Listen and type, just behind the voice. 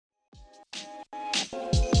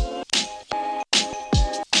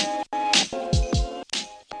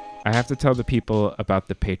I have to tell the people about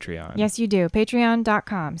the Patreon. Yes, you do.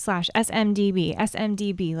 Patreon.com/SMDB.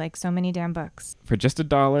 SMDB, like so many damn books. For just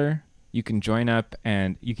 $1, you can join up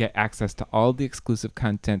and you get access to all the exclusive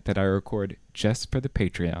content that I record just for the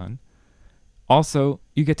Patreon. Also,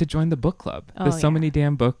 you get to join the book club, the So Many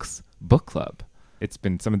Damn Books book club. It's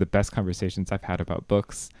been some of the best conversations I've had about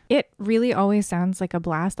books. It really always sounds like a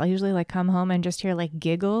blast. I'll usually come home and just hear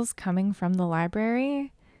giggles coming from the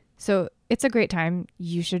library. So it's a great time.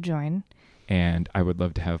 You should join. And I would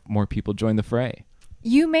love to have more people join the fray.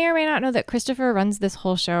 You may or may not know that Christopher runs this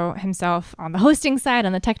whole show himself on the hosting side,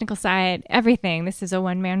 on the technical side, everything. This is a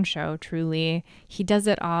one-man show, truly. He does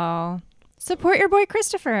it all. Support your boy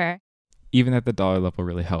Christopher. Even at the dollar level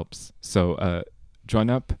really helps. So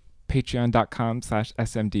join up,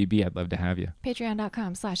 patreon.com/SMDB. I'd love to have you.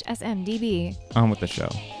 Patreon.com/SMDB. On with the show.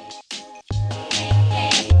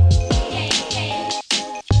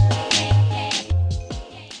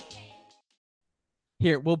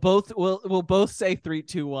 Here, we'll both say 3,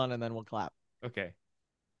 2, 1, and then we'll clap. Okay.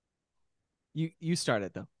 You start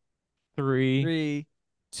it though. 3,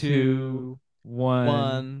 2,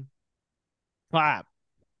 1. Clap.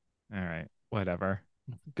 All right. Whatever.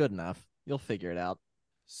 Good enough. You'll figure it out.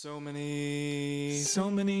 So many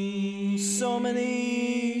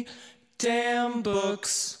damn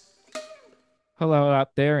books. Hello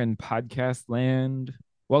out there in podcast land.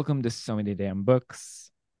 Welcome to So Many Damn Books,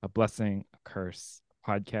 a blessing, a curse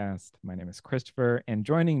podcast. My name is Christopher, and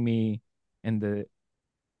joining me in the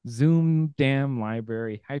Zoom Damn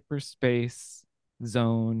Library Hyperspace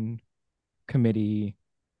Zone Committee.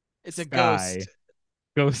 It's a Ghost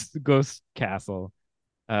Castle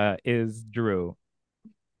is Drew.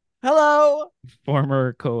 Hello.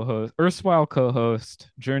 Former co-host, erstwhile co-host,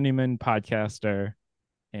 journeyman podcaster,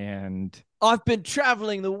 and I've been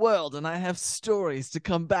traveling the world and I have stories to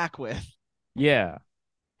come back with. Yeah.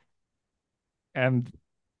 And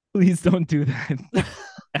please don't do that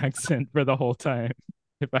accent for the whole time,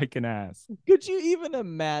 if I can ask. Could you even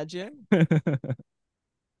imagine?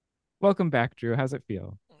 Welcome back, Drew. How's it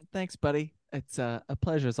feel? Thanks, buddy. It's a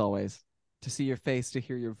pleasure as always to see your face, to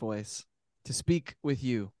hear your voice, to speak with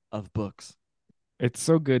you of books. It's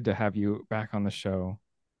so good to have you back on the show,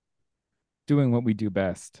 doing what we do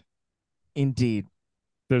best. Indeed.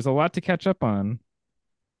 There's a lot to catch up on.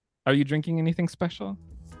 Are you drinking anything special?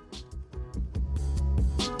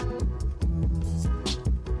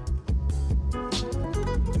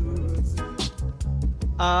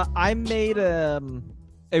 I made a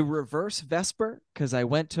reverse Vesper because I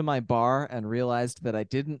went to my bar and realized that I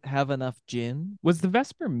didn't have enough gin. Was the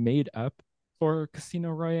Vesper made up for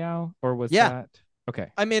Casino Royale, or was that?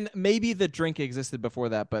 Okay. I mean, maybe the drink existed before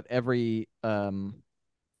that, but every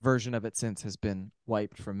version of it since has been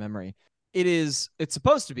wiped from memory. It's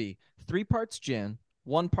supposed to be 3 parts gin,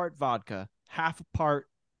 1 part vodka, half a part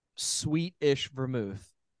sweet-ish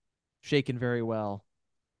vermouth, shaken very well,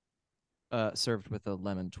 served with a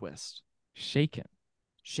lemon twist. Shaken,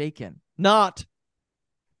 not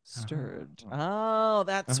stirred. Oh,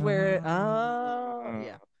 that's where it. Oh,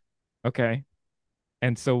 yeah. Okay.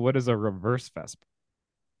 And so what is a reverse Vesper?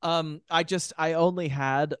 I only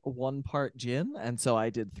had 1 part gin, and so I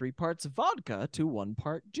did 3 parts vodka to 1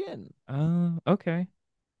 part gin. Oh, okay.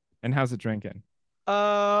 And how's it drinking?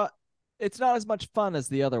 It's not as much fun as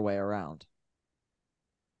the other way around.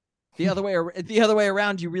 The other way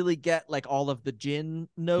around, you really get like all of the gin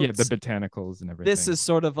notes. Yeah, the botanicals and everything. This is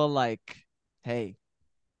sort of a like, hey,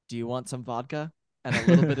 do you want some vodka and a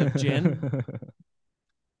little bit of gin?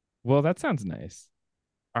 Well, that sounds nice.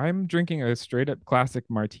 I'm drinking a straight up classic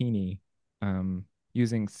martini,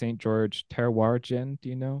 using St. George Terroir gin. Do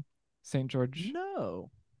you know St. George?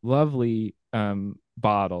 No. Lovely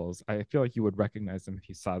bottles. I feel like you would recognize them if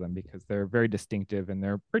you saw them because they're very distinctive and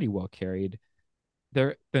they're pretty well carried.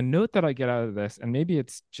 The note that I get out of this, and maybe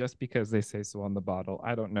it's just because they say so on the bottle,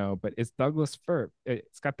 I don't know, but it's Douglas fir.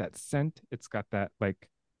 It's got that scent. It's got that like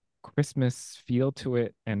Christmas feel to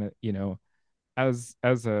it, and as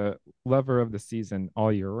a lover of the season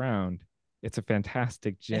all year round, it's a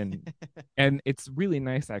fantastic gin, and it's really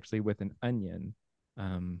nice actually with an onion,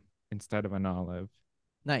 instead of an olive.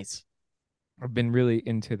 Nice. I've been really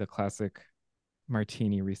into the classic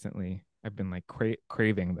martini recently. I've been like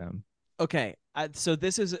craving them. Okay, so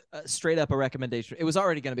this is straight up a recommendation. It was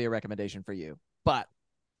already going to be a recommendation for you, but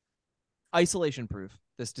Isolation Proof,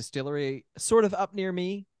 this distillery sort of up near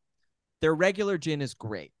me, their regular gin is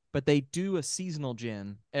great, but they do a seasonal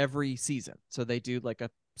gin every season. So they do like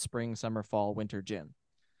a spring, summer, fall, winter gin.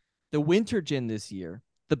 The winter gin this year,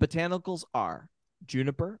 the botanicals are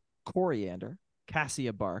juniper, coriander,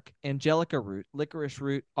 cassia bark, angelica root, licorice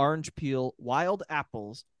root, orange peel, wild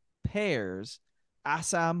apples, pears,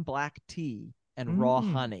 Assam black tea, and raw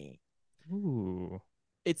Mm. honey. Ooh.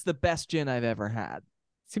 It's the best gin I've ever had.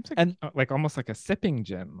 Seems And like almost like a sipping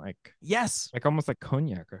gin, yes, like almost like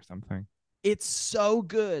cognac or something. it's so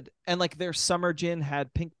good. And like their summer gin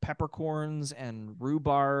had pink peppercorns and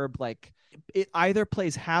rhubarb. Like it either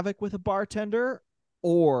plays havoc with a bartender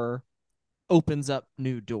or opens up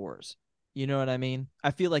new doors. You know what I mean?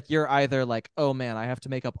 I feel like you're either like, oh man, I have to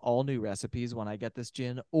make up all new recipes when I get this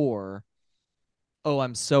gin, or oh,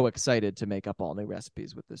 I'm so excited to make up all new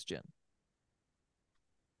recipes with this gin.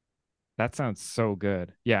 That sounds so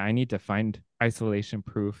good. Yeah, I need to find isolation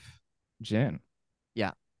proof gin.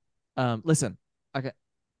 Yeah. Listen, okay,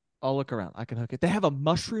 I'll look around. I can hook it. They have a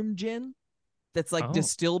mushroom gin that's like Oh,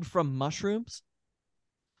 distilled from mushrooms.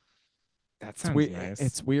 that It's sounds weird. nice.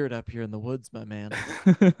 It's weird up here in the woods, my man.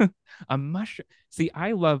 A mushroom. See,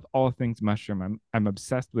 I love all things mushroom. I'm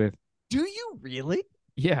obsessed with. Do you really?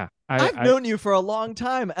 Yeah, I've known you for a long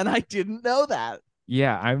time and I didn't know that.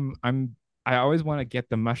 yeah, I always want to get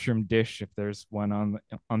the mushroom dish if there's one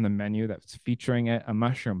on the menu that's featuring it, a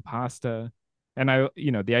mushroom pasta. And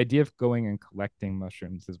the idea of going and collecting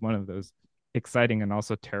mushrooms is one of those exciting and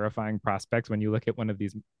also terrifying prospects when you look at one of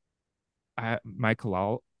these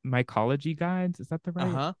mycology guides. Is that the Uh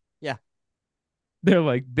right? huh. Yeah. They're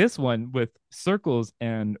like this one with circles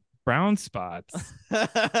and brown spots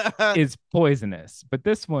is poisonous, but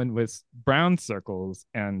this one with brown circles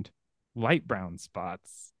and light brown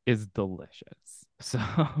spots is delicious. So,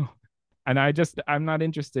 and I'm not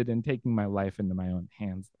interested in taking my life into my own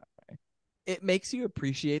hands that way. It makes you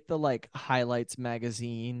appreciate the like highlights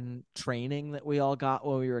magazine training that we all got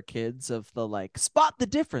when we were kids of the like spot the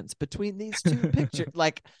difference between these two pictures.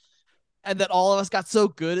 Like, and that all of us got so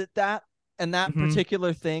good at that. And that Mm-hmm.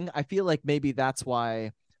 particular thing, I feel like maybe that's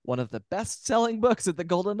why one of the best selling books at the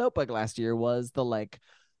Golden Notebook last year was the like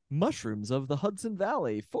mushrooms of the Hudson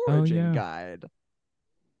Valley Oh foraging yeah. guide.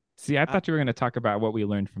 See, I Uh, thought you were going to talk about what we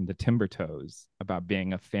learned from the Timber Toes about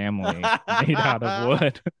being a family made out of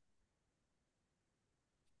wood.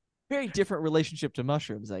 Very different relationship to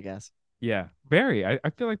mushrooms, I guess. Yeah, very. I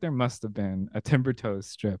feel like there must have been a Timber Toes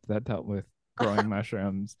strip that dealt with growing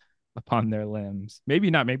mushrooms upon their limbs. Maybe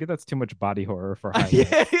not. Maybe that's too much body horror for Yeah,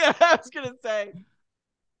 highlights. yeah, I was gonna say.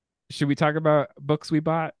 Should we talk about books we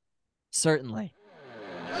bought? Certainly.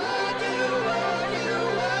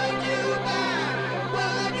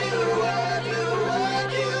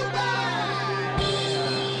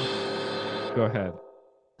 Go ahead.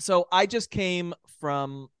 So I just came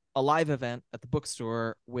from a live event at the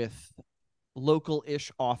bookstore with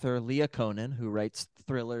local-ish author Leah Conan, who writes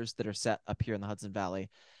thrillers that are set up here in the Hudson Valley,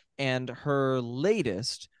 and her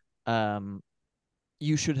latest,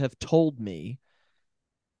 "You Should Have Told Me."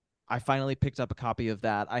 I finally picked up a copy of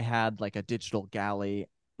that. I had like a digital galley,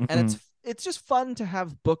 and Mhm. it's just fun to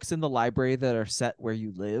have books in the library that are set where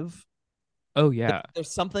you live. Oh yeah.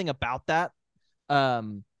 There's something about that.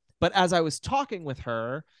 Um, but as I was talking with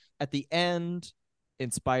her at the end,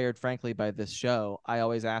 inspired frankly by this show, I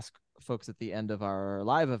always ask folks at the end of our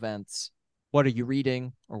live events, what are you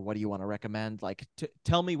reading or what do you want to recommend? Like,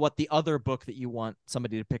 tell me what the other book that you want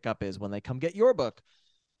somebody to pick up is when they come get your book.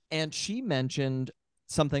 And she mentioned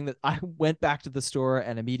something that I went back to the store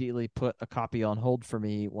and immediately put a copy on hold for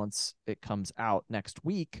me once it comes out next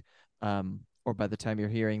week. Or by the time you're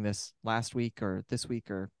hearing this, last week or this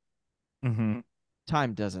week, or Mm-hmm.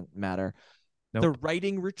 time doesn't matter. The Nope.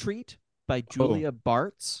 Writing Retreat by Oh Julia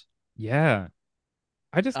Bartz. yeah.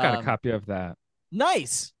 I just got a Um, copy of that.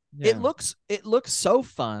 nice. Yeah. It looks so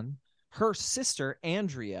fun. Her sister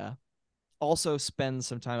Andrea also spends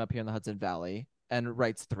some time up here in the Hudson Valley and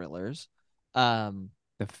writes thrillers.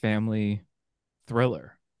 The family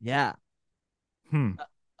thriller. Yeah. Hmm.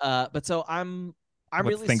 But so I'm What's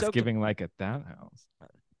really stoked. Thanksgiving like at that house?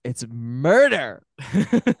 It's murder.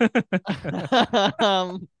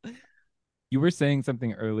 um, You were saying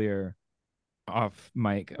something earlier off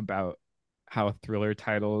mic about how thriller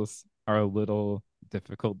titles are a little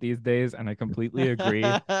difficult these days, and I completely agree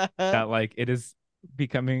that like it is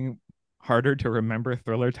becoming harder to remember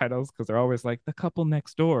thriller titles because they're always like the couple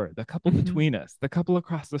next door, the couple between us, the couple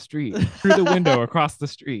across the street, through the window across the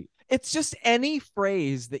street. It's just any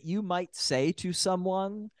phrase that you might say to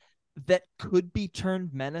someone that could be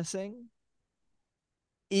turned menacing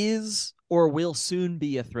is or will soon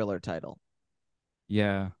be a thriller title.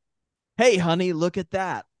 Yeah. Hey, honey, look at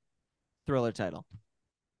that. Thriller title.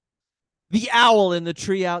 The owl in the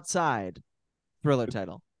tree outside. Thriller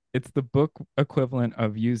title. It's the book equivalent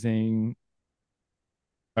of using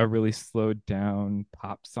a really slowed down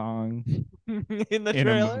pop song In the in a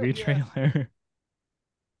trailer? movie Yeah. trailer.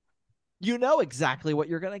 You know exactly what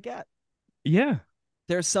you're going to get. Yeah.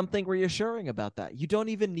 There's something reassuring about that. You don't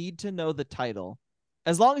even need to know the title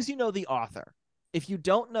as long as you know the author. If you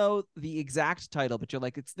don't know the exact title, but you're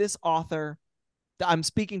like, it's this author, I'm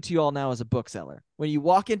speaking to you all now as a bookseller. When you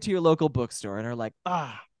walk into your local bookstore and are like,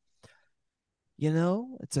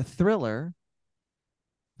 it's a thriller.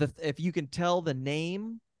 If you can tell the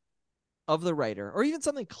name of the writer or even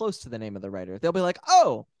something close to the name of the writer, they'll be like,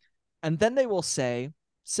 oh, and then they will say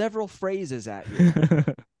several phrases at you.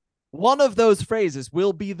 One of those phrases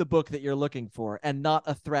will be the book that you're looking for and not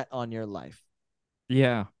a threat on your life.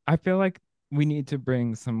 Yeah. I feel like we need to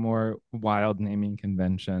bring some more wild naming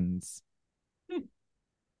conventions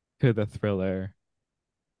to the thriller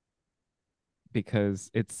because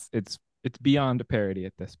it's beyond a parody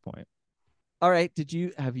at this point. All right,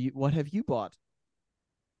 what have you bought?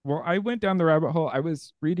 Well, I went down the rabbit hole. I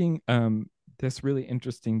was reading this really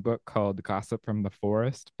interesting book called Gossip from the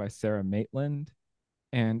Forest by Sarah Maitland.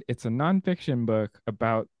 And it's a nonfiction book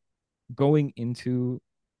about going into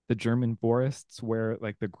the German forests where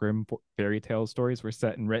like the Grimm fairy tale stories were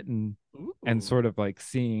set and written, and Ooh. sort of like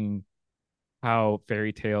seeing how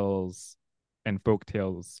fairy tales and folk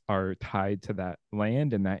tales are tied to that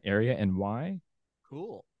land and that area and why.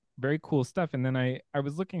 Cool. Very cool stuff. And then I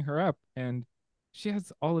was looking her up, and she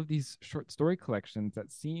has all of these short story collections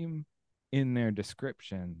that seem in their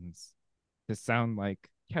descriptions to sound like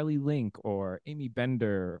Kelly Link or Amy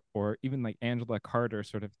Bender or even like Angela Carter,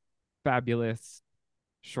 sort of fabulous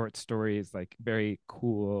short stories, like very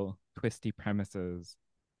cool, twisty premises.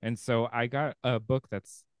 And so I got a book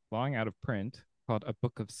that's long out of print called A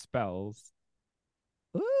Book of Spells.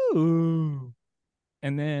 Ooh.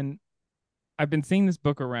 And then I've been seeing this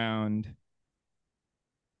book around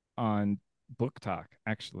on Book Talk,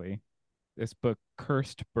 actually. This book,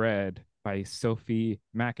 Cursed Bread by Sophie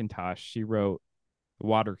McIntosh. She wrote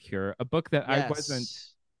Water Cure, a book that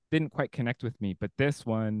Yes. didn't quite connect with me, but this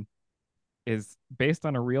one is based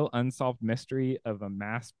on a real unsolved mystery of a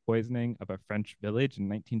mass poisoning of a French village in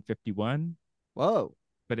 1951. Whoa.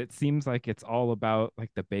 But it seems like it's all about like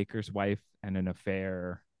the baker's wife and an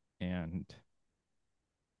affair and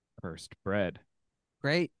cursed bread.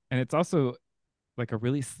 Great. And it's also like a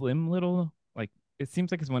really slim little, like it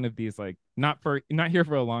seems like it's one of these like not here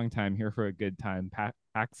for a long time, here for a good time,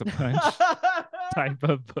 packs a punch type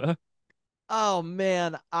of book. Oh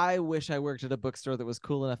man, I wish I worked at a bookstore that was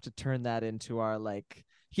cool enough to turn that into our like,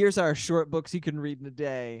 here's our short books you can read in a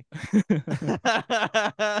day.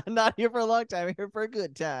 Not here for a long time, here for a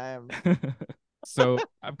good time. So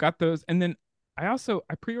I've got those, and then I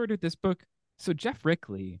pre-ordered this book. So Jeff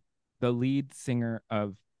Rickley, the lead singer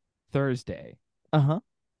of Thursday, Uh-huh.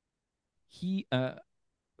 he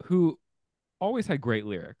who always had great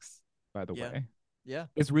lyrics, by the Yeah. way, Yeah.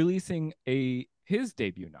 is releasing his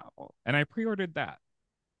debut novel, and I pre-ordered that.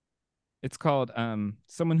 It's called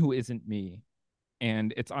Someone Who Isn't Me,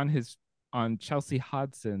 and it's on Chelsea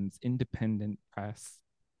Hodson's independent press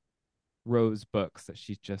Rose Books that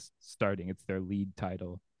she's just starting. It's their lead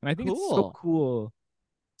title. And I think it's so Cool. cool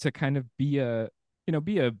to kind of be a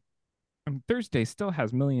Thursday still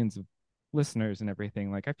has millions of listeners and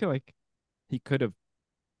everything. Like I feel like he could have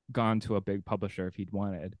gone to a big publisher if he'd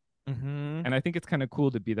wanted. Mm-hmm. And I think it's kind of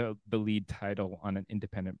cool to be the lead title on an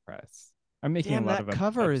independent press. I'm making a Damn, lot that of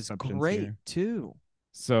cover is assumptions great here. too.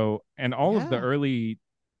 So, and all of the Yeah. early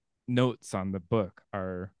notes on the book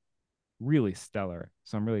are really stellar.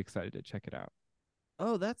 So I'm really excited to check it out.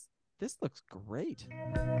 Oh, this looks great.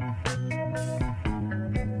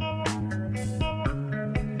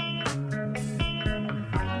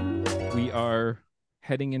 We are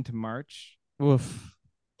heading into March. Woof.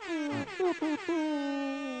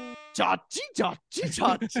 Chachi, chachi,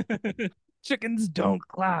 chachi. Chickens don't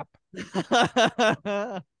clap.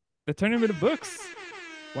 The Tournament of Books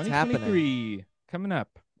It's happening. 2023 coming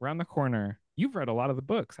up around the corner. You've read a lot of the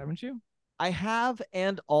books, haven't you? I have,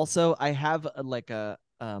 and also I have a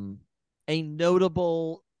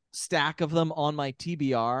notable stack of them on my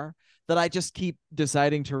TBR that I just keep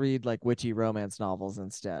deciding to read like witchy romance novels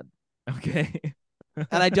instead. Okay. And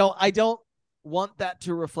I don't want that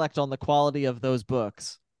to reflect on the quality of those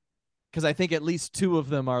books because I think at least two of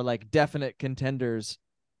them are like definite contenders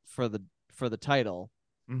for the title.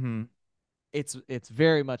 Mm-hmm. It's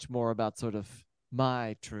very much more about sort of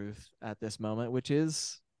my truth at this moment, which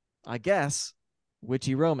is, I guess,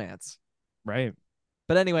 witchy romance. Right.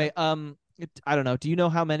 But anyway, I don't know. Do you know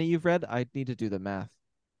how many you've read? I need to do the math.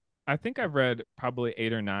 I think I've read probably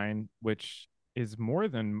 8 or 9, which is more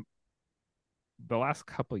than the last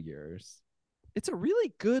couple years. It's a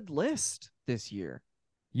really good list this year.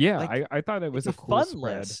 Yeah, Like, I thought it was it's a a cool fun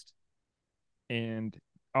spread. list. And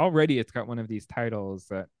already it's got one of these titles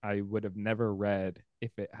that I would have never read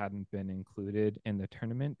if it hadn't been included in the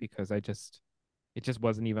tournament, because it just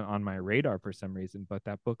wasn't even on my radar for some reason. But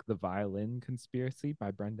that book, The Violin Conspiracy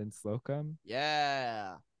by Brendan Slocum,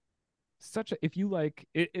 Yeah. such a, if you like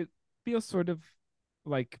it, it feels sort of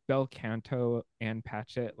like Bel Canto and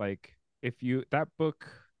Patchett. Like, if you, that book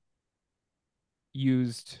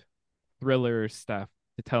used thriller stuff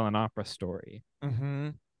to tell an opera story, Mm-hmm.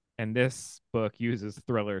 and this book uses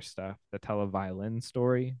thriller stuff to tell a violin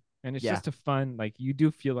story. And it's Yeah. just a fun, like, you do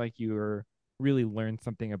feel like you're really learned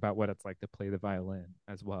something about what it's like to play the violin,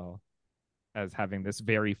 as well as having this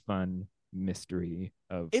very fun mystery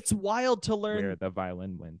of It's wild to where learn the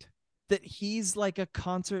violin went. that he's like a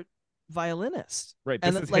concert violinist. Right,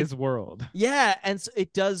 And this that, is like, his world. yeah, and so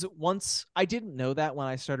it does. Once I didn't know that when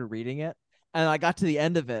I started reading it, and I got to the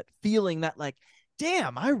end of it feeling that, like,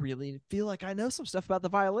 damn, I really feel like I know some stuff about the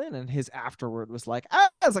violin. And his afterword was like,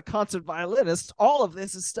 as a concert violinist, all of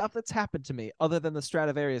this is stuff that's happened to me other than the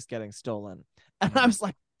Stradivarius getting stolen. And I was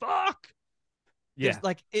like, fuck. Yeah, There's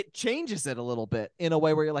like, it changes it a little bit in a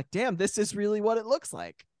way where you're like, damn, this is really what it looks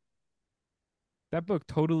like. that book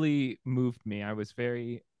totally moved me. I was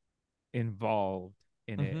very involved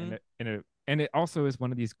in it, Mm-hmm. and it also is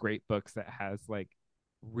one of these great books that has like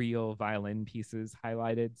real violin pieces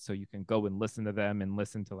highlighted, so you can go and listen to them and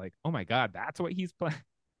listen to, like, oh my god, that's what he's playing.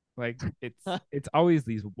 Like, it's always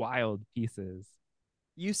these wild pieces.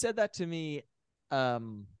 You said that to me,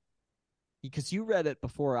 um, because you read it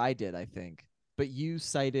before I did, I think, but you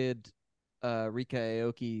cited Rika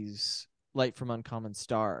Aoki's Light from Uncommon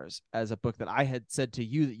Stars as a book that I had said to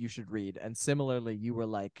you that you should read. And similarly, you were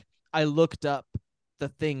like, I looked up the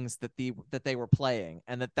things that they were playing,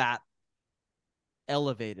 and that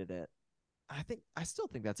elevated it. I still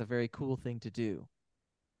think that's a very cool thing to do.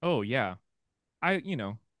 Oh yeah, I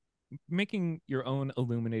making your own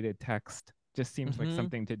illuminated text just seems like Mm-hmm.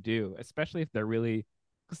 something to do, especially if they're really,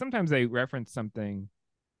 because sometimes they reference something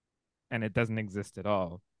and it doesn't exist at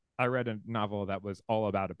all. I read a novel that was all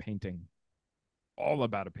about a painting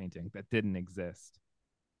that didn't exist.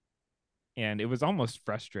 And it was almost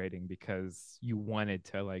frustrating because you wanted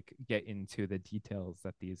to like get into the details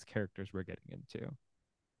that these characters were getting into.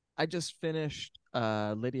 I just finished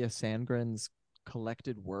Lydia Sandgren's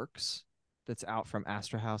collected works that's out from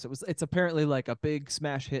Astra House. It's apparently like a big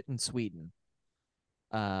smash hit in Sweden.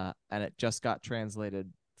 And it just got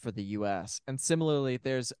translated for the US. And similarly,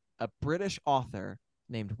 there's a British author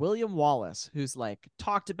named William Wallace who's like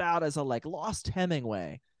talked about as a like lost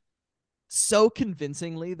Hemingway so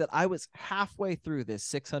convincingly that I was halfway through this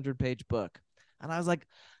 600-page book and I was like,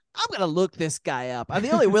 I'm going to look this guy up. And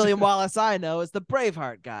the only William Wallace I know is the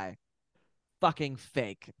Braveheart guy. Fucking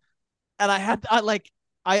fake. And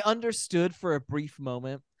I understood for a brief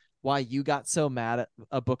moment why you got so mad at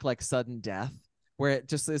a book like Sudden Death, where it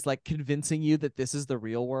just is like convincing you that this is the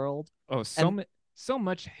real world. Oh, And so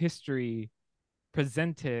much history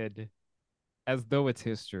presented as though it's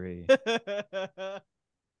history,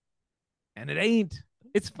 and it ain't.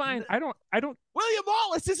 It's fine. William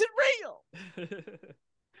Wallace isn't real.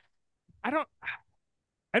 I don't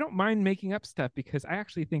I don't mind making up stuff because I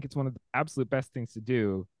actually think it's one of the absolute best things to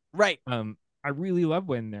do. Right. I really love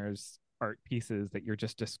when there's art pieces that you're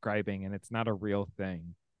just describing and it's not a real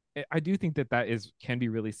thing. I do think that can be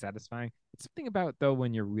really satisfying. It's something about, though,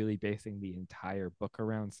 when you're really basing the entire book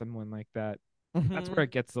around someone like that. That's Mm-hmm. where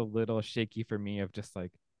it gets a little shaky for me, of just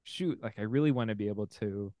like, shoot, like I really want to be able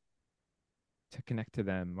to connect to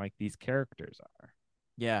them like these characters are.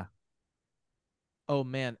 Yeah. Oh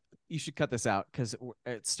man, you should cut this out because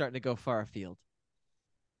it's starting to go far afield.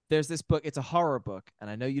 There's this book. It's a horror book, and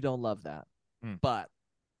I know you don't love that, Mm. but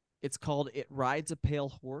it's called "It Rides a Pale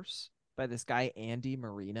Horse" by this guy Andy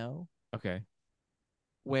Marino, Okay.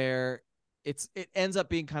 where it ends up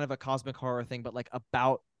being kind of a cosmic horror thing, but like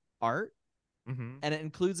about art, Mm-hmm. and it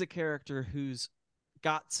includes a character who's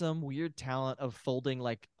got some weird talent of folding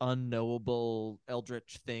like unknowable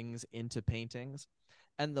eldritch things into paintings,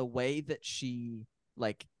 and the way that she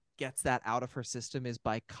like gets that out of her system is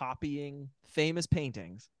by copying famous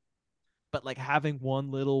paintings, but like having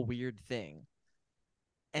one little weird thing.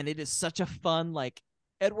 And it is such a fun, like,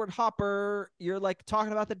 Edward Hopper, you're like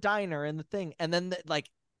talking about the diner and the thing, and then like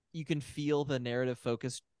you can feel the narrative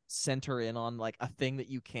focus center in on like a thing that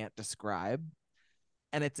you can't describe.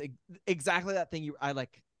 And it's exactly that thing I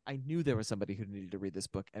knew there was somebody who needed to read this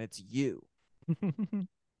book, and it's you.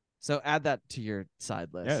 So add that to your side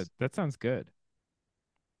Yeah, list. that sounds good.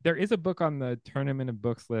 There is a book on the tournament of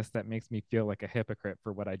books list that makes me feel like a hypocrite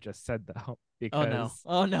for what I just said, though, Oh no. because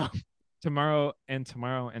Oh no. Tomorrow and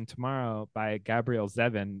Tomorrow and Tomorrow by Gabriel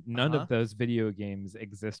Zevin, none Uh-huh. of those video games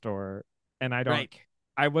exist, or and Right.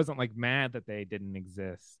 I wasn't like mad that they didn't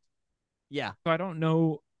exist. Yeah. So I don't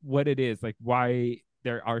know what it is, like why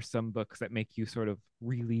there are some books that make you sort of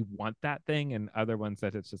really want that thing and other ones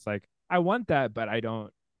that it's just like I want that, but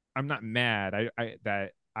I'm not mad. I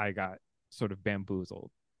that I got sort of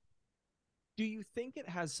bamboozled. Do you think it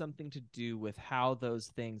has something to do with how those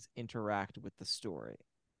things interact with the story?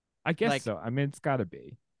 I guess Like so. I mean, it's got to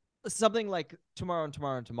be. something like Tomorrow and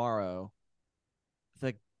Tomorrow and Tomorrow,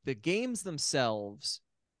 the the games themselves,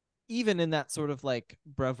 even in that sort of like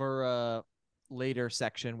bravura later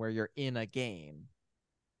section where you're in a game,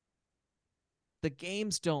 the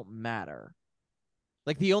games don't matter.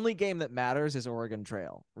 Like the only game that matters is Oregon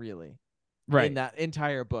Trail, really, in Right. that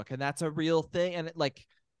entire book, and that's a real thing. And like,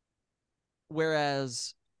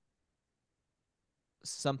 whereas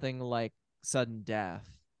something like Sudden Death,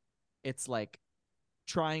 it's like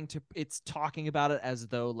it's talking about it as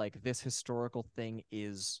though like this historical thing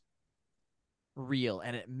is real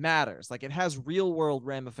and it matters. Like it has real world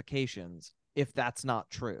ramifications if that's not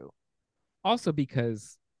true. Also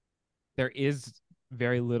because there is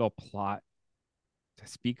very little plot to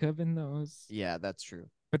speak of in those. Yeah, that's true.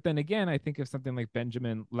 But then again, I think of something like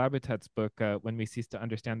Benjamin Labutet's book, When We Cease to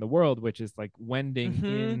Understand the World, which is like wending Mm-hmm.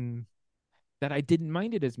 in that I didn't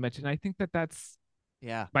mind it as much. And I think that that's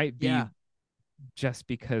Yeah. might be Yeah. just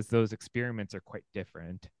because those experiments are quite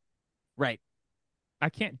different. Right. I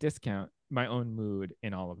can't discount my own mood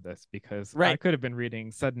in all of this because I Right. could have been reading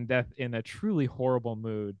Sudden Death in a truly horrible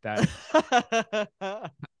mood that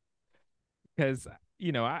because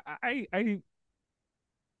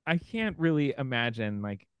I can't really imagine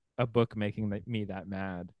like a book making me that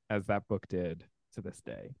mad as that book did to this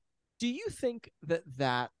day. Do you think that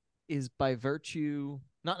that is by virtue,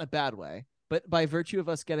 not in a bad way, but by virtue of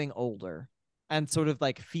us getting older and sort of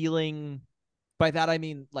like feeling, by that I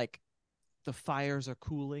mean like the fires are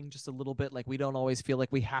cooling just a little bit, like we don't always feel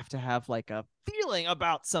like we have to have like a feeling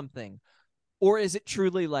about something? Or is it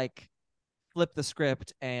truly like flip the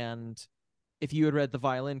script, and if you had read The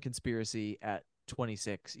Violin Conspiracy at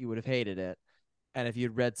 26, you would have hated it, and if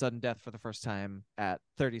you'd read Sudden Death for the first time at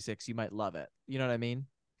 36, you might love it? You know what I mean?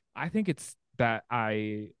 I think it's that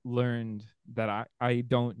I learned that I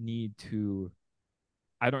don't need to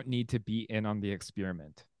be in on the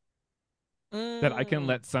experiment. That I can Mm,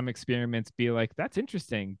 let some experiments be like, that's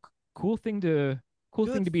interesting. Cool thing to cool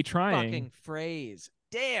thing good to be trying, fucking phrase.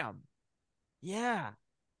 Damn. Yeah.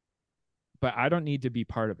 but I don't need to be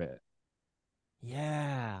part of it.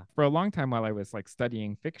 Yeah. For a long time while I was like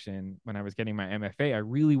studying fiction, when I was getting my MFA, I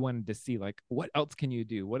really wanted to see like what else can you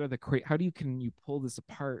do? What are the how do you can you pull this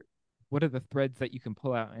apart? What are the threads that you can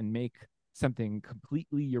pull out and make something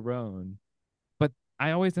completely your own? But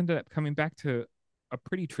I always ended up coming back to a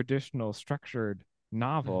pretty traditional structured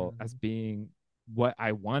novel as Mm-hmm. being what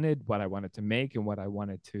I wanted to make and what I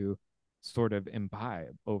wanted to sort of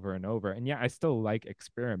imbibe over and over. And yeah, I still like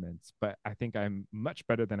experiments, but I think I'm much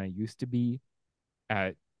better than I used to be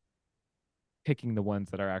at picking the ones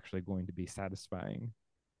that are actually going to be satisfying.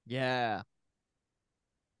 Yeah.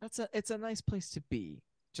 It's a nice place to be.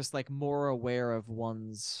 Just like more aware of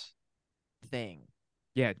one's thing.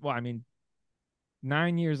 Yeah, well, I mean,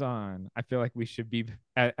 9 years on, I feel like we should be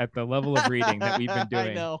at the level of reading that we've been I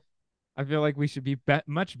doing. know. I feel like we should be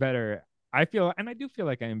much better. And I do feel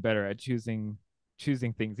like I am better at choosing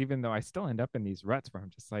things, even though I still end up in these ruts where I'm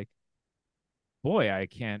just like, boy, I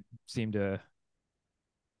can't seem to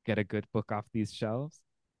get a good book off these shelves.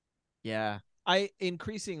 Yeah. I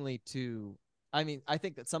increasingly too, I mean, I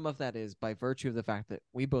think that some of that is by virtue of the fact that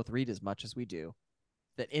we both read as much as we do,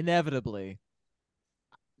 that inevitably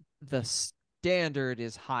the standard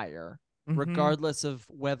is higher, Mm-hmm. regardless of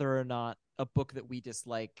whether or not a book that we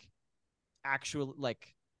dislike actually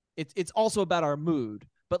like it's also about our mood,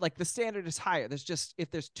 but like the standard is higher. There's just,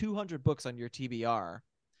 if there's 200 books on your TBR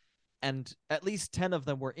and at least 10 of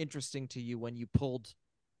them were interesting to you when you pulled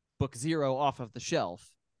book 0 off of the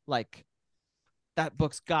shelf, like that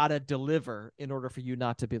book's gotta deliver in order for you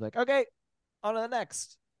not to be like, okay, on to the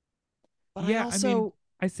next. But I Yeah, I mean, also,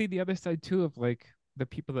 I see the other side too of like the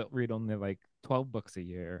people that read only like 12 books a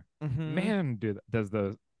year. mm-hmm, Man, does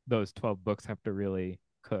those 12 books have to really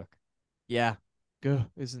cook. yeah, good,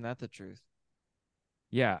 isn't that the truth?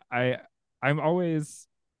 Yeah, I'm always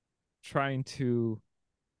trying to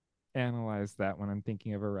analyze that when I'm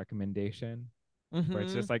thinking of a recommendation, where it's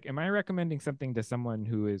Mm-hmm. just like, am I recommending something to someone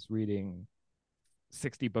who is reading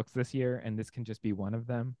 60 books this year and this can just be one of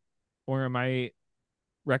them? Or am I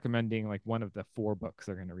recommending like one of the four books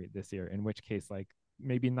they're going to read this year, in which case, like,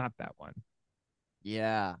 maybe not that one.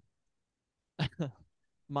 Yeah.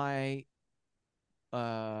 My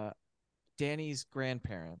uh Danny's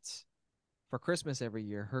grandparents, for Christmas every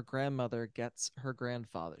year, her grandmother gets her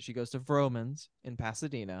grandfather. She goes to Vroman's in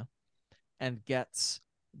Pasadena and gets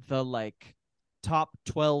the like top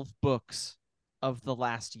 12 books of the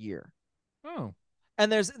last year. Oh,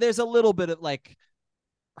 And there's a little bit of like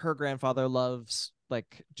her grandfather loves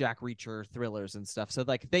like Jack Reacher thrillers and stuff. So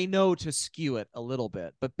like they know to skew it a little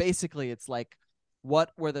bit. But basically it's like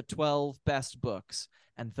what were the 12 best books,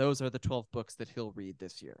 and those are the 12 books that he'll read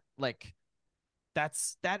this year. Like that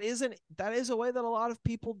is a way that a lot of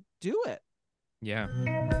people do it. yeah.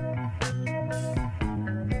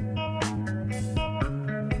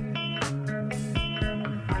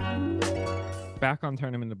 Back on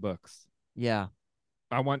tournament of books. Yeah.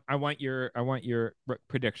 I want your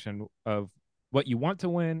prediction of what you want to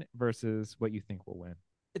win versus what you think will win.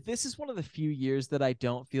 This is one of the few years that I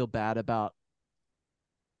don't feel bad about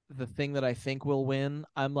the thing that I think will win.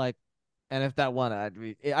 I'm like, and if that won,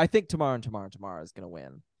 I think Tomorrow and Tomorrow and Tomorrow is gonna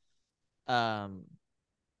win. Um,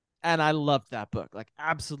 and I loved that book, like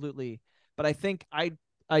absolutely. But I think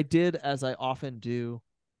I did, as I often do.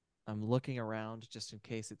 I'm looking around just in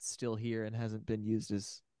case it's still here and hasn't been used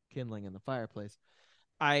as kindling in the fireplace.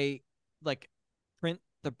 I like print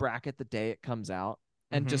the bracket the day it comes out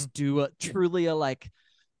and Mm-hmm. just do a truly a like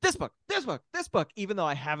this book, this book, this book, even though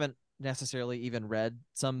I haven't necessarily even read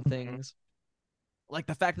some Mm-hmm. things. Like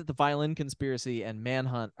the fact that the Violin Conspiracy and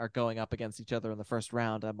Manhunt are going up against each other in the first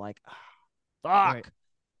round, I'm like, Right. fuck.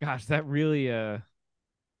 Gosh, that really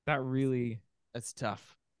It's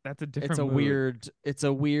tough. that's a different mood. It's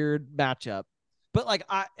a weird matchup. But like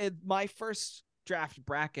my first draft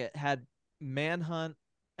bracket had Manhunt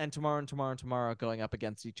and Tomorrow and Tomorrow and Tomorrow going up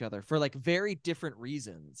against each other for like very different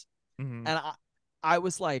reasons. Mm-hmm. And I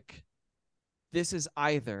was like, this is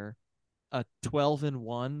either a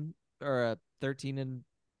 12-1 or a 13-3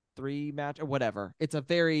 match or whatever. It's a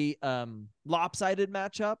very lopsided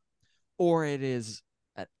matchup, or it is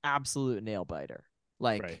an absolute nail biter.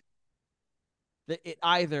 Right. Like it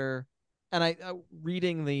either, and I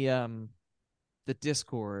reading the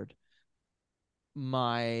Discord,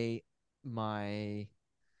 my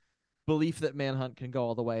belief that Manhunt can go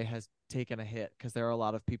all the way has taken a hit because there are a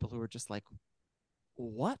lot of people who are just like,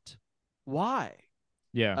 what, why?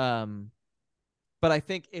 Yeah. Um, but I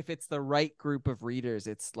think if it's the right group of readers,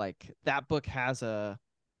 it's like that book has a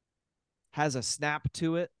snap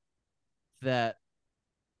to it that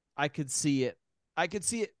I could see it. I could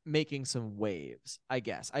see it making some waves, I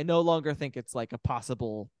guess. I no longer think it's like a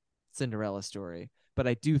possible Cinderella story, but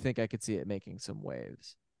I do think I could see it making some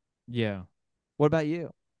waves. Yeah. What about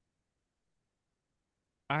you?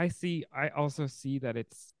 I also see that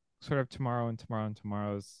it's sort of tomorrow and tomorrow and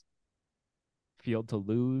tomorrow's field to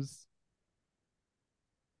lose.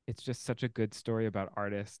 It's just such a good story about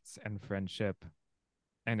artists and friendship.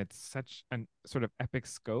 And it's such a sort of epic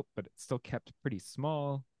scope, but it's still kept pretty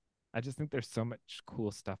small. I just think there's so much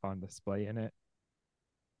cool stuff on display in it.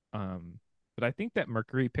 Um, but I think that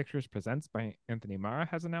Mercury Pictures Presents by Anthony Mara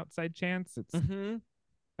has an outside chance.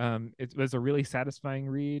 Mm-hmm. It was a really satisfying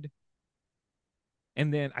read.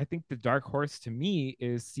 And then I think the dark horse to me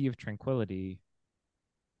is Sea of Tranquility,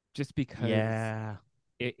 just because Yeah.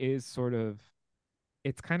 it is sort of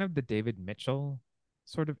it's kind of the David Mitchell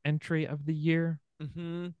sort of entry of the year.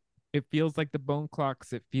 Mm-hmm. It feels like the Bone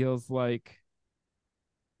Clocks. It feels like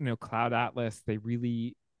Cloud Atlas.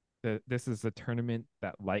 This is a tournament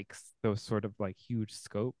that likes those sort of like huge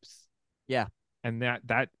scopes. Yeah. And that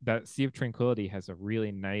Sea of Tranquility has a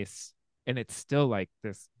really nice, and it's still like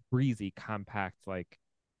this breezy, compact, like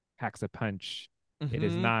packs a punch. It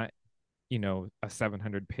is Mm-hmm. not, a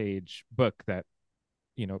 700-page book that,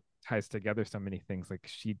 ties together so many things. Like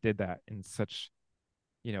she did that in such,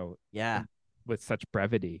 you know, Yeah. in, with such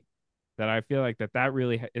brevity that I feel like that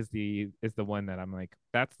really is the one that I'm like,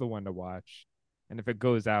 that's the one to watch. And if it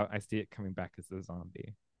goes out, I see it coming back as a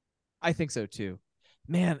zombie. I think so too.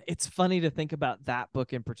 Man, it's funny to think about that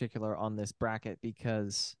book in particular on this bracket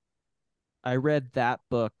because I read that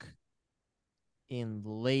book in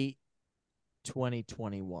late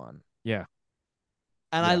 2021 Yeah.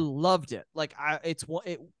 and I Yeah. loved it. Like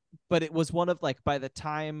but it was one of like by the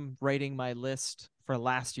time writing my list for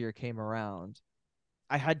last year came around,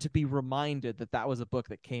 I had to be reminded that that was a book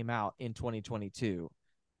that came out in 2022.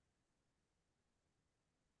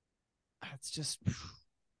 It's just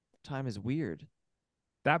time is weird.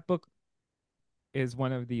 That book is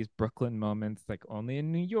one of these Brooklyn moments, like only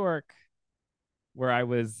in New York, where I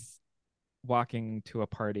was walking to a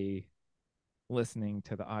party, listening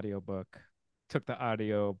to the audiobook, took the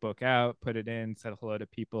audiobook out, put it in, said hello to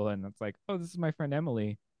people, and it's like, oh, this is my friend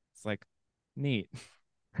Emily. It's like, Neat.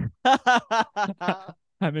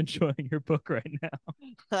 I'm enjoying your book right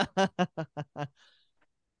now.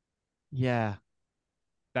 Yeah.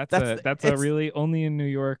 That's That's a it's really only in New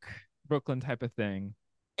York, Brooklyn type of thing.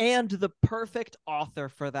 and the perfect author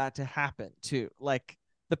for that to happen too. Like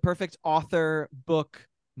the perfect author book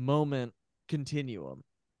moment continuum.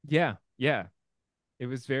 Yeah, yeah. It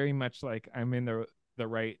was very much like I'm in the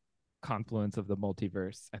right confluence of the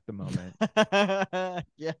multiverse at the moment.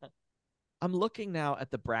 Yeah. I'm looking now at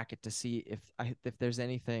the bracket to see if there's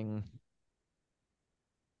anything.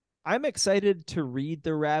 I'm excited to read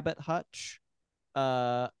The Rabbit Hutch,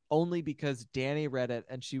 only because Danny read it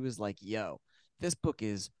and she was like, "Yo, this book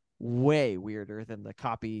is way weirder than the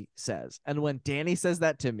copy says." And when Danny says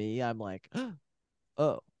that to me, I'm like,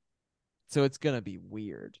 "Oh, so it's gonna be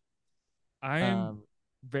weird." I'm Um,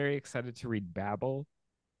 very excited to read Babel.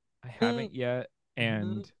 I mm, haven't yet, mhm.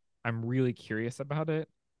 and I'm really curious about it.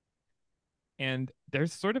 And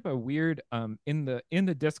there's sort of a weird in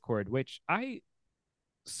the Discord, which I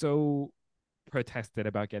so protested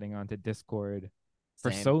about getting onto Discord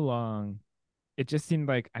for Same. so long. It just seemed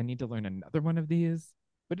like I need to learn another one of these.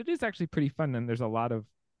 But it is actually pretty fun, and there's a lot of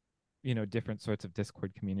different sorts of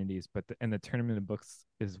Discord communities. But and the Tournament of Books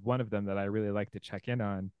is one of them that I really like to check in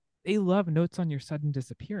on. They love notes on your sudden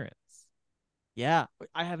disappearance, Yeah,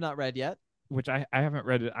 I have not read yet. which I haven't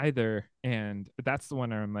read it either. And that's the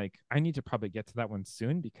one where I'm like, I need to probably get to that one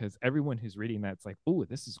soon because everyone who's reading that's like, oh,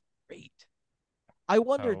 this is great. I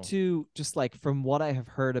wonder So too, just like from what I have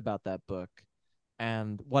heard about that book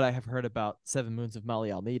and what I have heard about Seven Moons of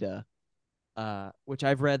Mali Almeida, which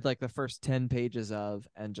I've read like the first 10 pages of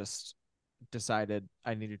and just decided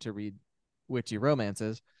I needed to read witchy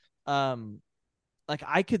romances. Um, like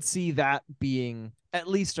I could see that being at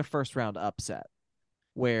least a first round upset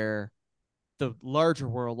where the larger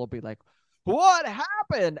world will be like, "What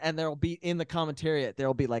happened?" And there'll be in the commentariat,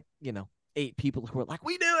 there'll be like, 8 people who are like,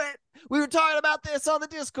 "We knew it. We were talking about this on the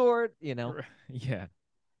Discord." yeah.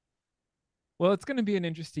 Well, it's going to be an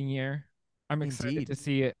interesting year. I'm excited Indeed. to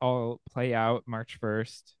see it all play out March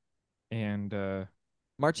 1st and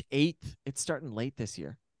March 8th, it's starting late this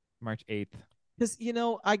year. March 8th. Because,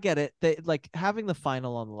 I get it. They like having the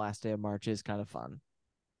final on the last day of March is kind of fun.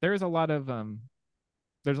 There's a lot of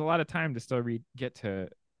time to still get to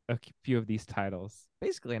a few of these titles.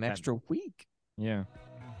 Basically an That extra week. yeah.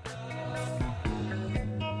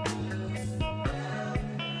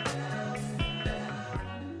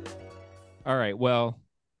 All right. Well,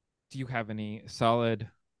 do you have any solid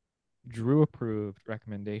Drew approved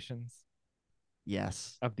recommendations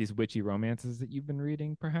Yes. of these witchy romances that you've been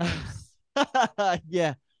reading, perhaps?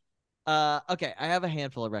 Yeah. Okay, I have a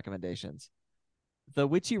handful of recommendations. The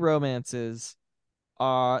witchy romances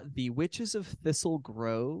are the Witches of Thistle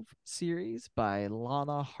Grove series by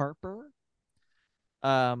Lana Harper.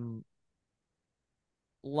 Um,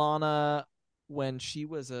 Lana, when she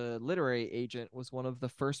was a literary agent, was one of the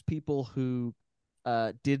first people who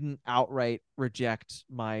didn't outright reject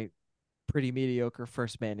my pretty mediocre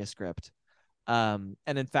first manuscript. And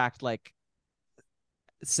in fact, like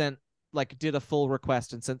sent like did a full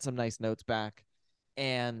request and sent some nice notes back.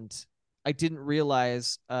 And I didn't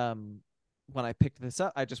realize when I picked this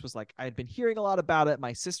up, I just was like, I had been hearing a lot about it.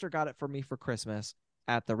 My sister got it for me for Christmas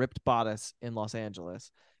at the Ripped Bodice in Los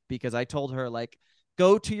Angeles because I told her, like,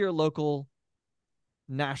 go to your local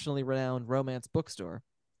nationally renowned romance bookstore,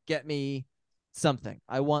 get me something.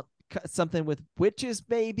 I want something with witches,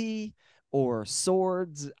 maybe, or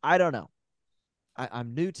swords. I don't know.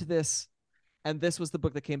 I'm new to this. And this was the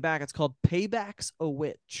book that came back. It's called Payback's a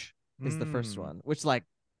Witch, is the first Mm, one, which, like,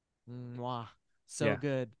 mwah, so yeah.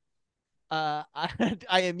 good.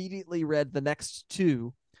 I immediately read the next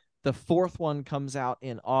two. The fourth one comes out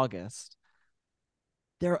in August.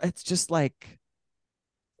 It's just like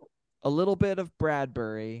a little bit of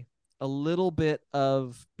Bradbury, a little bit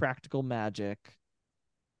of Practical Magic,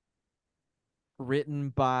 written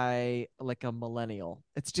by like a millennial.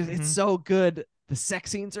 It's Mm-hmm. so good. The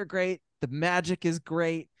sex scenes are great. The magic is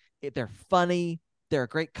great. They're funny. There are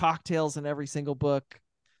great cocktails in every single book.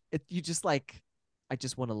 You just like, I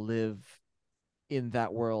just want to live in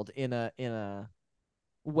that world in a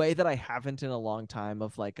way that I haven't in a long time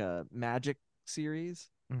of like a magic series.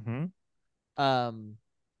 Mm-hmm. Um,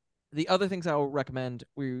 the other things I will recommend,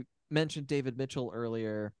 we mentioned David Mitchell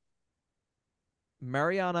earlier.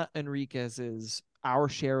 Mariana Enriquez's Our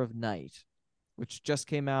Share of Night, which just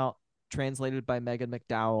came out, translated by Megan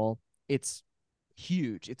McDowell. It's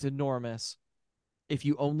huge. It's enormous. If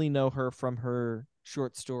you only know her from her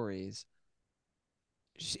short stories,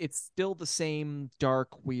 it's still the same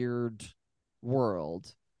dark, weird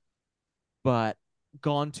world, but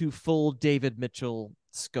gone to full David Mitchell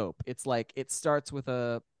scope. It's like it starts with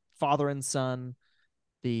a father and son.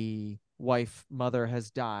 The wife, mother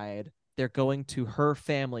has died. They're going to her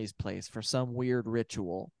family's place for some weird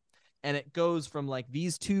ritual. And it goes from like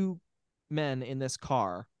these two men in this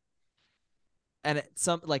car, and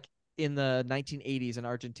some like in the 1980s in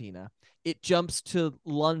Argentina. It jumps to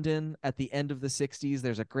London at the end of the 60s.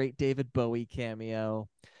 There's a great David Bowie cameo.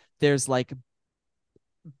 There's like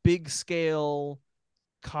big scale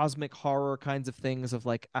cosmic horror kinds of things of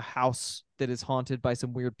like a house that is haunted by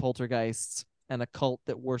some weird poltergeists and a cult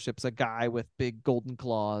that worships a guy with big golden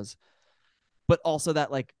claws, but also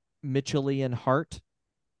that like Mitchellian heart.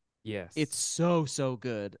 Yes. It's so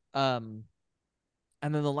good. And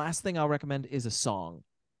then the last thing I'll recommend is a song.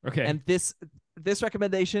 Okay. And this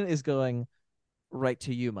recommendation is going right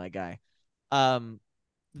to you, my guy. Um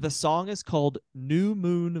the song is called New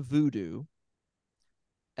Moon Voodoo,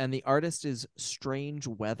 and the artist is Strange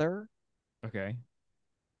Weather. Okay.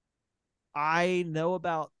 I know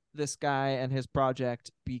about this guy and his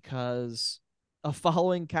project because of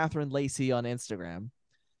following Catherine Lacey on Instagram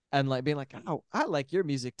and like being like, oh, I like your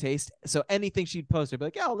music taste. So anything she'd post, I'd be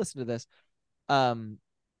like, yeah, I'll listen to this. Um,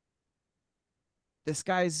 this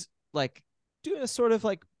guy's like doing a sort of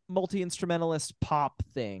like multi instrumentalist pop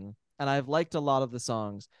thing, and I've liked a lot of the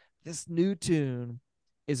songs. This new tune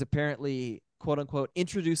is apparently quote unquote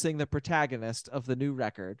introducing the protagonist of the new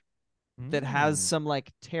record that has Mm. some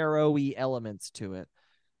like tarot-y elements to it.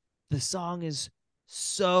 The song is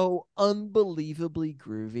so unbelievably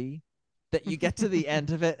groovy that you get to the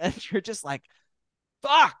end of it and you're just like,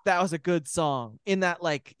 fuck, that was a good song. In that,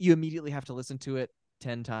 like, you immediately have to listen to it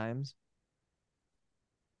 10 times.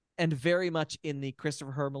 And very much in the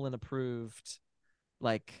Christopher Hermelin approved,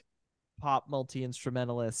 like, pop multi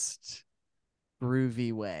instrumentalist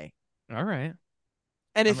groovy way. All right.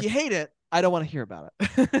 And I'm if you hate it, I don't want to hear about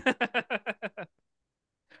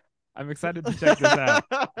I'm excited to check this out.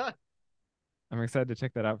 it. I'm excited to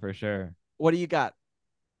check that out for sure. What do you got?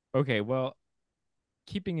 Okay, well,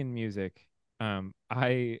 keeping in music, I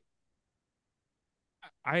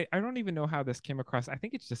don't even know how this came across. I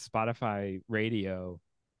think it's just Spotify radio,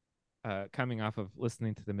 coming off of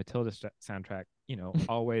listening to the Matilda soundtrack,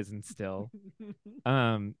 always and still.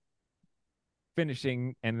 Um,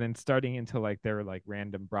 finishing and then starting into like their like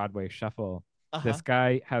random Broadway shuffle. Uh-huh. This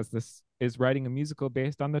guy is writing a musical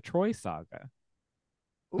based on the Troy saga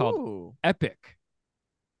called Ooh. Epic,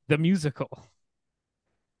 the musical.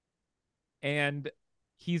 And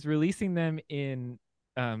he's releasing them in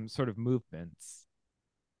sort of movements.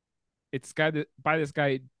 It's by this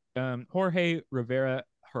guy, Jorge Rivera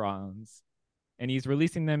Herons, and he's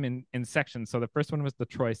releasing them in sections. So the first one was the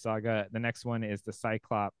Troy saga. The next one is the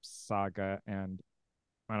Cyclops saga, and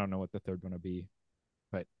I don't know what the third one will be,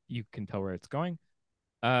 but you can tell where it's going.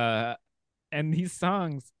 Uh, and these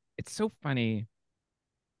songs, it's so funny.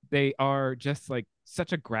 They are just like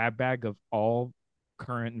such a grab bag of all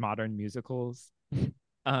current modern musicals,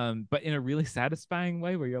 but in a really satisfying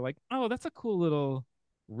way where you're like, oh, that's a cool little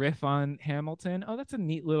riff on Hamilton. Oh, that's a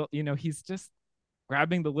neat little, he's just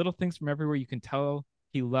grabbing the little things from everywhere. You can tell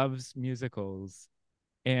he loves musicals.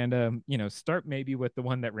 And start maybe with the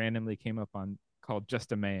one that randomly came up on called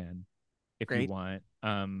Just a Man, if you Great. want.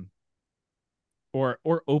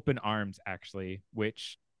 Or Open Arms, actually,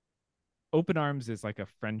 which Open Arms is like a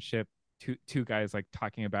friendship, two guys like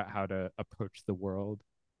talking about how to approach the world.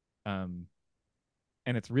 Um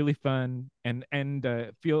and it's really fun, and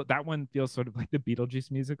feel that one feels sort of like the Beetlejuice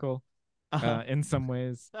musical, Uh-huh. in some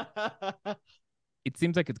ways. It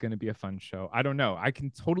seems like it's going to be a fun show. I don't know. I can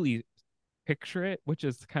totally picture it, which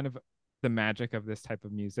is kind of the magic of this type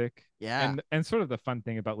of music, Yeah. and sort of the fun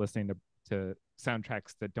thing about listening to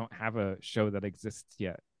soundtracks that don't have a show that exists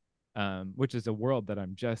yet, which is a world that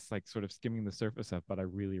I'm just like sort of skimming the surface of, but I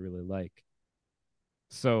really, really like.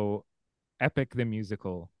 So, Epic the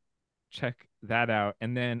musical, check that out.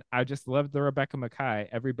 And then I just love the Rebecca Mackay.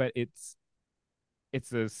 Everybody, it's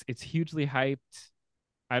hugely hyped.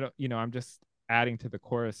 I don't, I'm just adding to the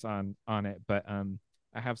chorus on it, but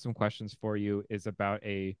I have some questions for you. Is about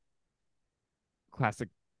a classic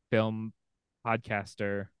film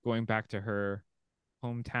podcaster going back to her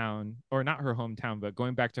hometown, or not her hometown, but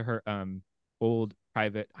going back to her old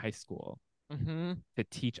private high school Mm-hmm. to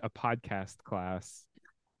teach a podcast class,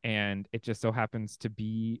 and it just so happens to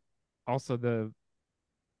be also the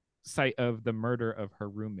site of the murder of her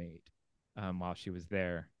roommate, while she was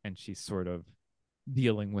there, and she's sort of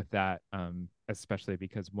dealing with that, especially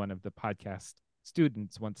because one of the podcast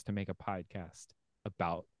students wants to make a podcast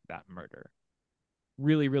about that murder.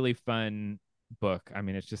 Really, really fun book. I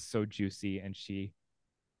mean, it's just so juicy, and she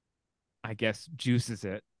I guess, juices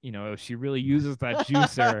it. She really uses that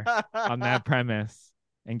juicer on that premise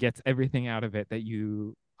and gets everything out of it that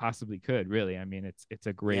you possibly could. Really, I mean, Yeah.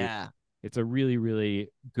 it's a really, really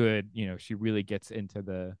good. She really gets into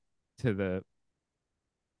the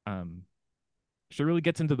um, she really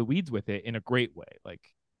gets into the weeds with it in a great way, like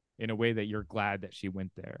in a way that you're glad that she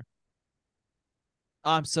went there.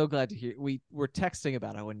 I'm so glad to hear. We were texting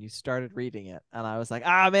about it when you started reading it, and I was like,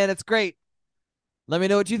 "Ah, man, it's great. Let me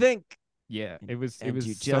know what you think." Yeah, And, it was you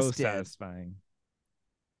so just did. satisfying.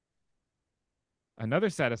 Another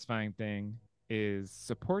satisfying thing is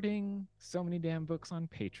supporting so many damn books on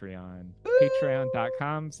Patreon.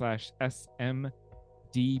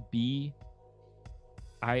 Patreon.com/smdb.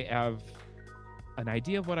 I have an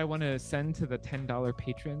idea of what I want to send to the $10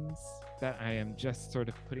 patrons that I am just sort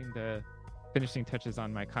of putting the finishing touches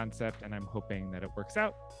on my concept, and I'm hoping that it works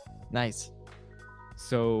out. Nice.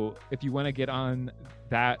 So if you want to get on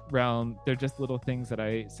that realm, they're just little things that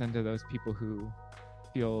I send to those people who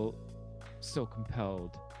feel so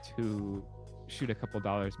compelled to shoot a couple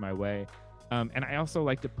dollars my way. And I also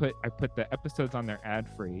like to put the episodes on there ad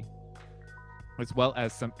free, as well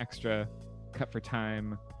as some extra cut for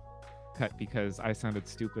time, cut because I sounded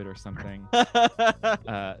stupid or something,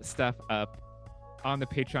 stuff up on the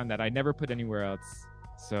Patreon that I never put anywhere else.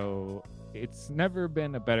 So there's never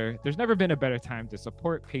been a better time to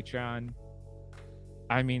support Patreon.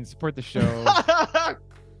 I mean, support the show,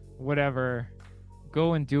 whatever.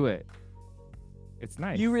 Go and do it. It's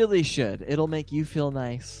nice. You really should. It'll make you feel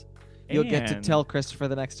nice. You'll get to And tell Christopher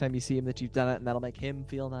the next time you see him that you've done it, and that'll make him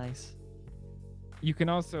feel nice. You can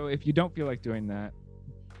also, if you don't feel like doing that,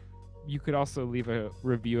 you could also leave a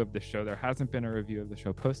review of the show. There hasn't been a review of the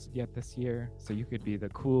show posted yet this year, so you could be the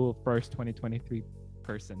cool first 2023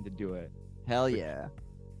 person to do it. Hell yeah.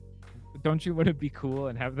 Don't you want to be cool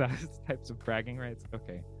and have those types of bragging rights?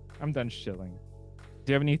 Okay, I'm done shilling.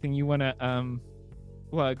 Do you have anything you want to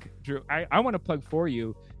plug, Drew? I want to plug for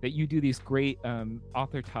you that you do these great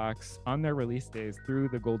author talks on their release days through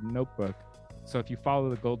the Golden Notebook. So if you follow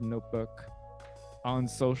the Golden Notebook on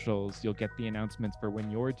socials, you'll get the announcements for when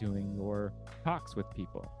you're doing your talks with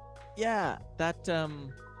people. Yeah, that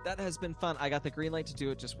has been fun. I got the green light to do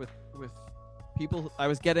it just with people. I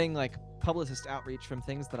was getting like publicist outreach from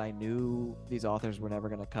things that I knew these authors were never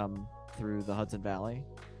going to come through the Hudson Valley.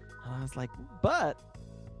 And I was like, but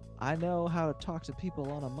I know how to talk to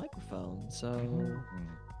people on a microphone. So,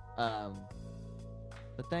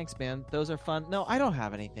 but thanks, man. Those are fun. No, I don't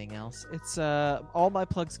have anything else. It's all my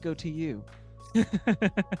plugs go to you.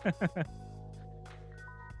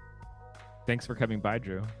 Thanks for coming by,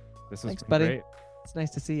 Drew. This was Thanks, buddy. great. It's nice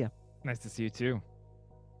to see you. Nice to see you too.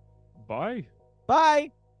 Bye.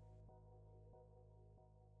 Bye.